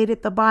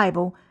translated the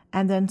Bible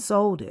and then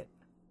sold it.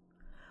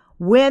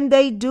 When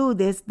they do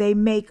this, they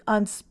make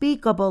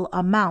unspeakable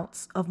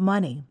amounts of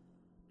money.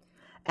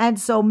 And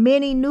so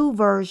many new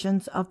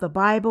versions of the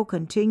Bible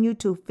continue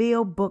to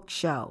fill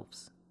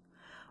bookshelves.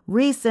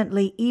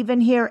 Recently, even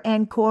here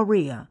in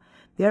Korea,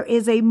 there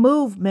is a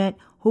movement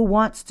who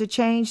wants to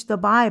change the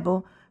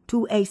Bible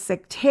to a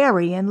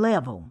sectarian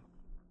level.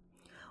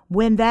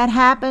 When that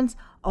happens,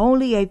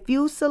 only a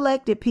few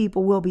selected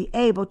people will be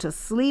able to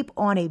sleep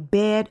on a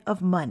bed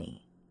of money.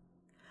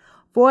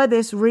 For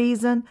this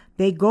reason,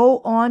 they go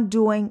on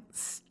doing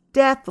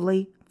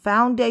stealthily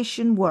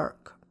foundation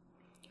work.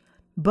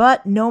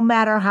 But no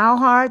matter how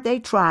hard they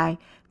try,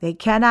 they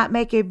cannot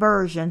make a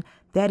version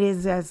that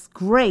is as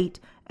great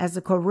as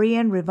the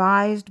Korean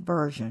Revised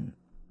Version.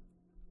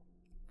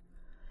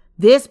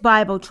 This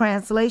Bible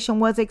translation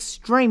was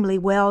extremely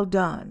well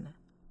done.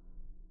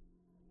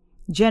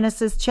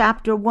 Genesis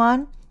chapter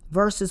 1,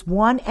 verses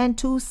 1 and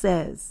 2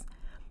 says,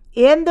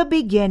 "In the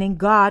beginning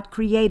God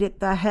created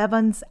the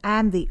heavens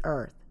and the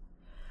earth.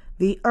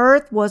 The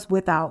earth was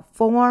without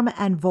form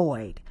and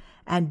void,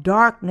 and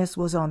darkness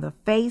was on the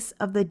face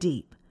of the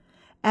deep,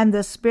 and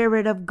the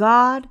Spirit of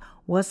God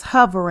was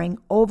hovering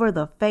over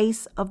the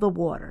face of the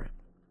water."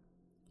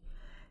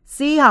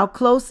 See how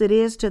close it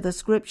is to the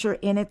scripture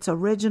in its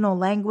original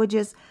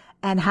languages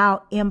and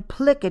how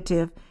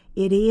implicative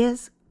it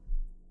is?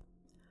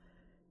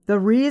 The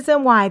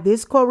reason why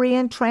this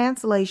Korean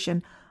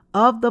translation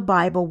of the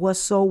Bible was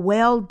so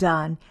well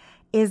done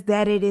is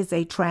that it is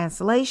a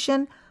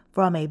translation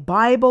from a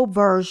Bible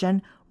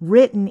version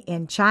written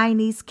in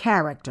Chinese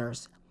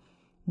characters,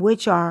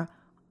 which are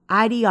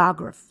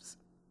ideographs.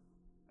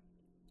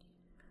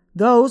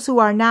 Those who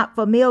are not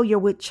familiar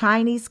with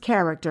Chinese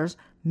characters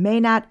may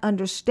not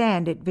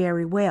understand it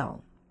very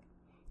well.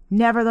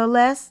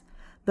 Nevertheless,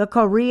 the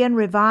Korean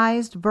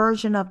Revised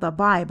Version of the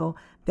Bible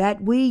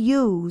that we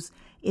use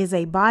is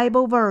a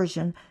Bible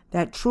version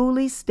that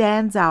truly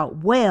stands out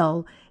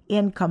well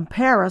in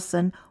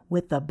comparison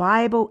with the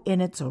Bible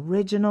in its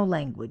original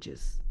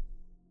languages.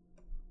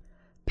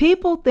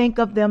 People think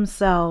of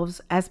themselves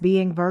as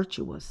being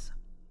virtuous.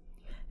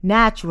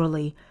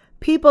 Naturally,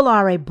 people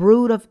are a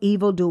brood of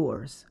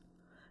evildoers.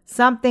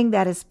 Something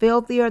that is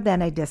filthier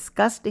than a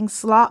disgusting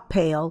slop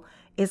pail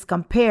is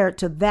compared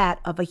to that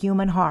of a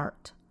human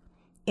heart.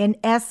 In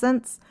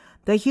essence,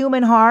 the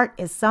human heart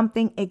is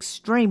something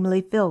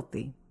extremely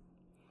filthy.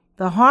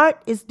 The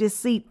heart is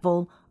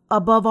deceitful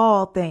above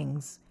all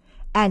things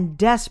and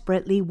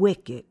desperately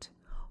wicked.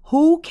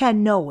 Who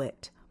can know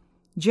it?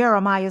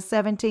 Jeremiah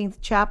 17th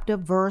chapter,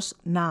 verse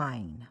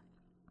 9.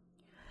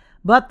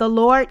 But the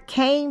Lord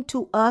came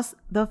to us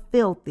the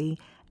filthy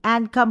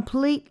and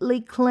completely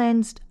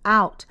cleansed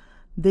out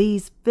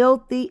these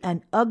filthy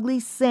and ugly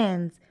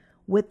sins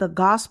with the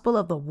gospel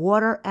of the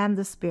water and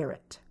the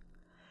Spirit.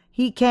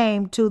 He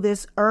came to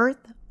this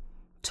earth,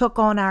 took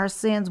on our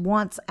sins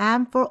once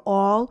and for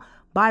all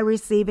by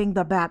receiving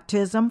the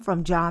baptism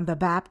from John the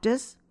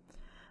Baptist,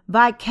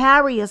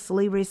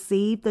 vicariously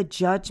received the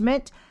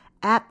judgment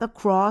at the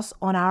cross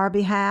on our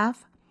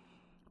behalf,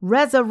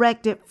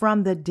 resurrected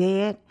from the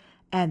dead,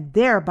 and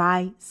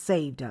thereby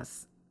saved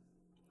us.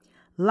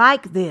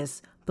 Like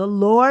this, the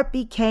Lord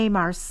became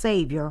our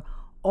Savior,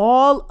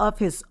 all of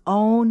his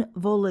own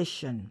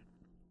volition.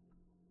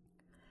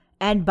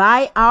 And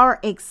by our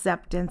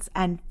acceptance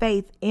and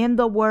faith in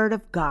the Word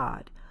of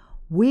God,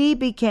 we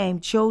became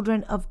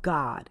children of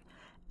God,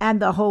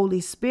 and the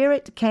Holy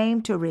Spirit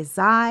came to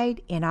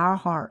reside in our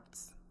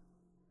hearts.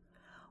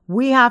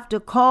 We have to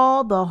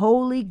call the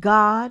Holy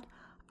God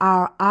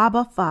our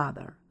Abba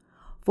Father,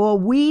 for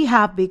we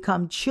have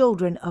become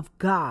children of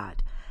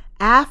God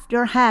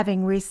after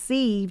having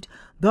received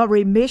the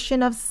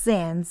remission of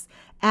sins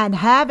and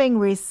having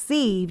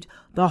received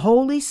the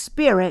Holy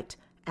Spirit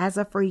as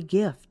a free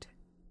gift.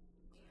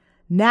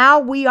 Now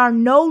we are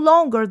no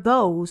longer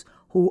those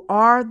who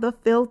are the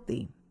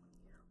filthy.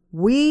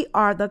 We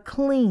are the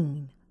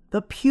clean,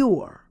 the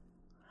pure.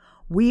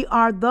 We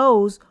are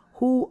those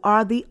who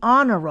are the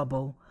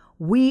honorable.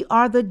 We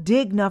are the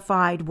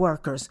dignified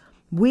workers.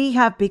 We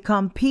have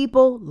become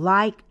people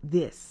like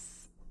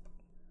this.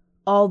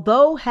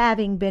 Although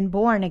having been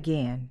born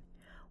again,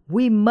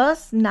 we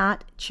must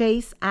not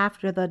chase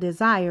after the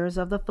desires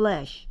of the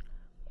flesh.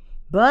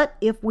 But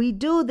if we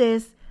do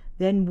this,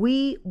 then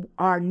we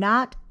are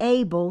not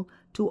able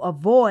to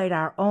avoid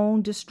our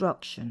own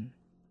destruction.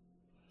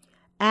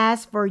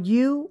 As for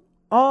you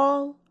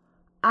all,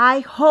 I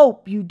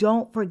hope you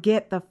don't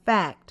forget the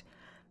fact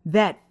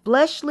that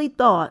fleshly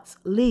thoughts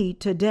lead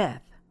to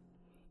death.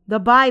 The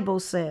Bible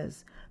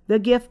says the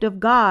gift of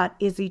God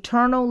is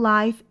eternal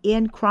life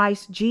in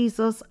Christ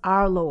Jesus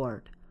our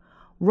Lord.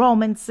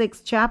 Romans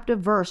 6 chapter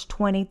verse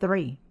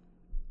 23.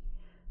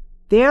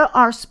 There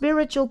are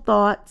spiritual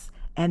thoughts,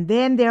 and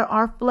then there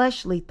are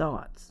fleshly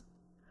thoughts.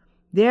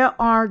 There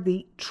are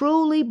the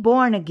truly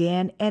born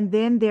again, and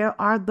then there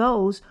are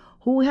those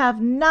who have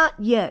not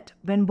yet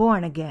been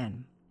born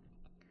again.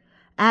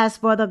 As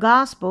for the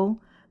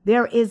gospel,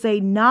 there is a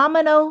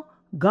nominal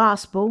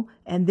gospel,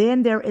 and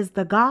then there is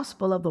the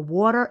gospel of the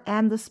water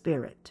and the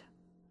Spirit.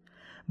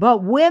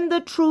 But when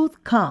the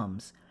truth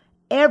comes,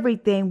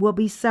 everything will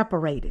be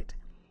separated.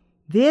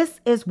 This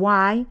is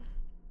why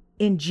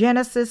in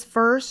Genesis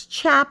 1st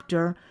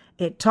chapter,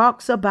 it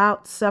talks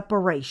about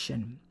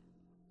separation.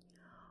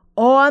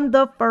 On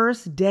the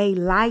first day,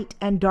 light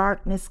and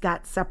darkness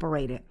got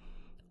separated.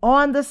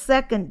 On the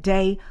second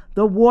day,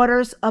 the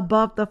waters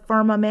above the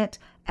firmament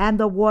and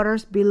the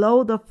waters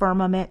below the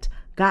firmament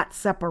got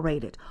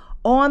separated.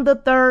 On the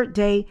third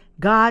day,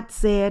 God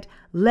said,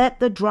 "Let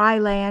the dry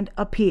land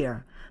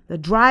appear." The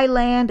dry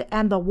land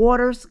and the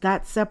waters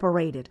got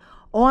separated.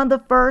 On the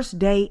first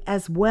day,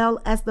 as well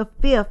as the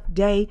fifth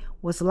day,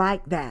 was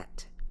like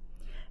that.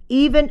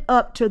 Even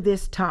up to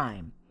this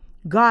time,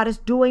 God is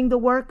doing the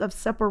work of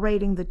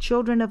separating the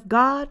children of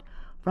God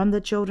from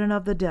the children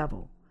of the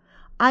devil.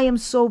 I am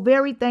so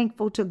very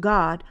thankful to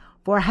God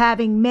for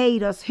having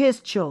made us his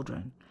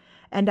children,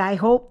 and I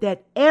hope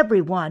that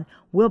everyone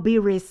will be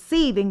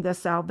receiving the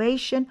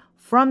salvation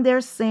from their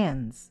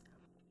sins.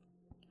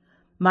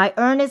 My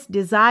earnest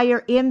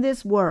desire in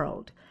this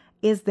world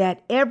is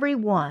that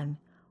everyone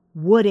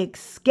would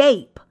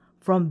escape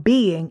from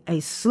being a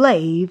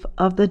slave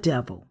of the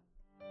devil.